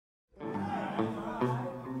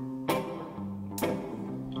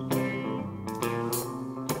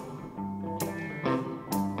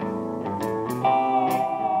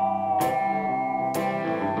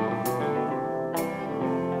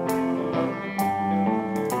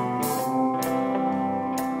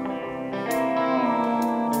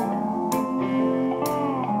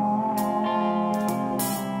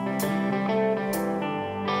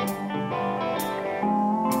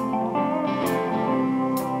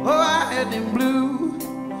had them blue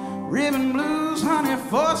ribbon blues, honey,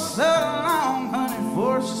 for so long, honey,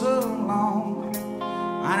 for so long.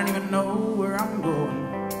 I don't even know where I'm going.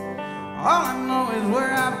 All I know is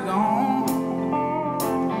where I've gone.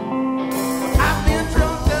 I've been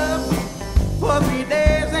drunk up for 3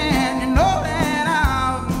 days, and you know that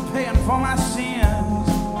I'm paying for my sins.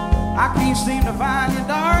 I can't seem to find you,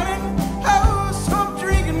 darling. Oh, so I'm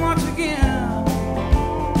drinking once again.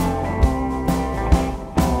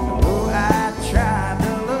 Oh, I tried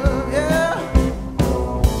to love you.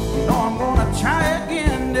 You know I'm gonna try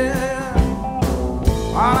again, dear.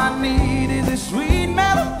 All I need is a sweet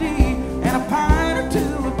melody and a pint or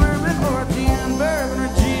two of bourbon or gin,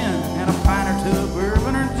 and a pint or two of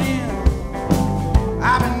bourbon or gin.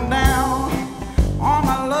 I've been down on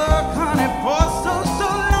my luck, honey, for so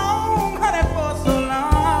long, honey, for so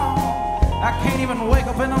long. I can't even wake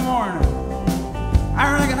up in the morning. I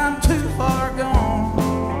reckon I'm too far gone.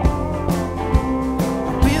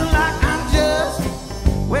 I feel like I'm just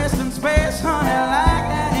wasting space, honey, like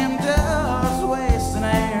I am just wasting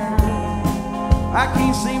air. I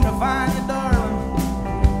can't seem to find you, darling,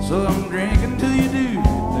 so I'm drinking till you do get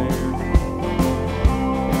there.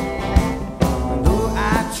 And though I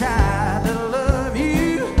try to love you,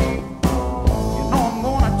 you know I'm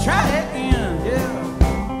gonna try again,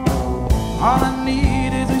 yeah. All I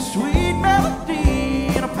need is a sweet melody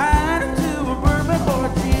and a pint or two of bourbon or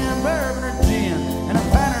gin, and a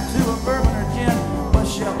pint or two of bourbon or gin. But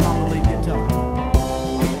Shalom, I'm gonna leave you talking.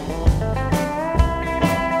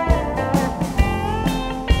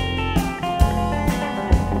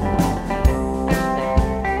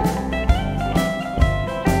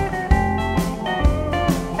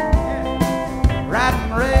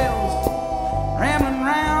 Riding rails, rambling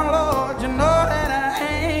round, Lord, you know that I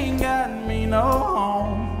ain't got me no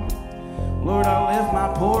home. Lord, I left my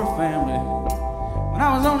poor family when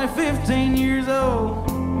I was only 15 years old.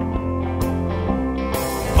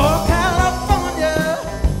 Oh, California,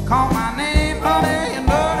 call my name, honey, you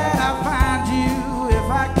know that I'll find you if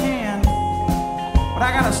I can. But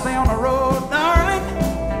I gotta stay on the road, darling,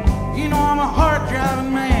 you know I'm a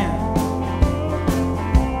hard-driving man.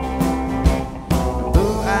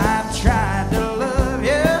 I tried to love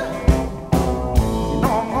you, you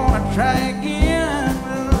know I'm gonna try again.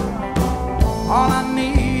 All I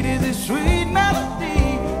need is a sweet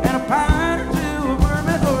melody and a pint or two of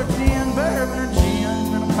bourbon or gin,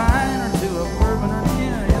 and a pint or two of bourbon or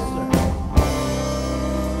gin. Yes, sir.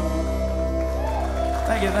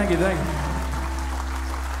 Thank you, thank you, thank you.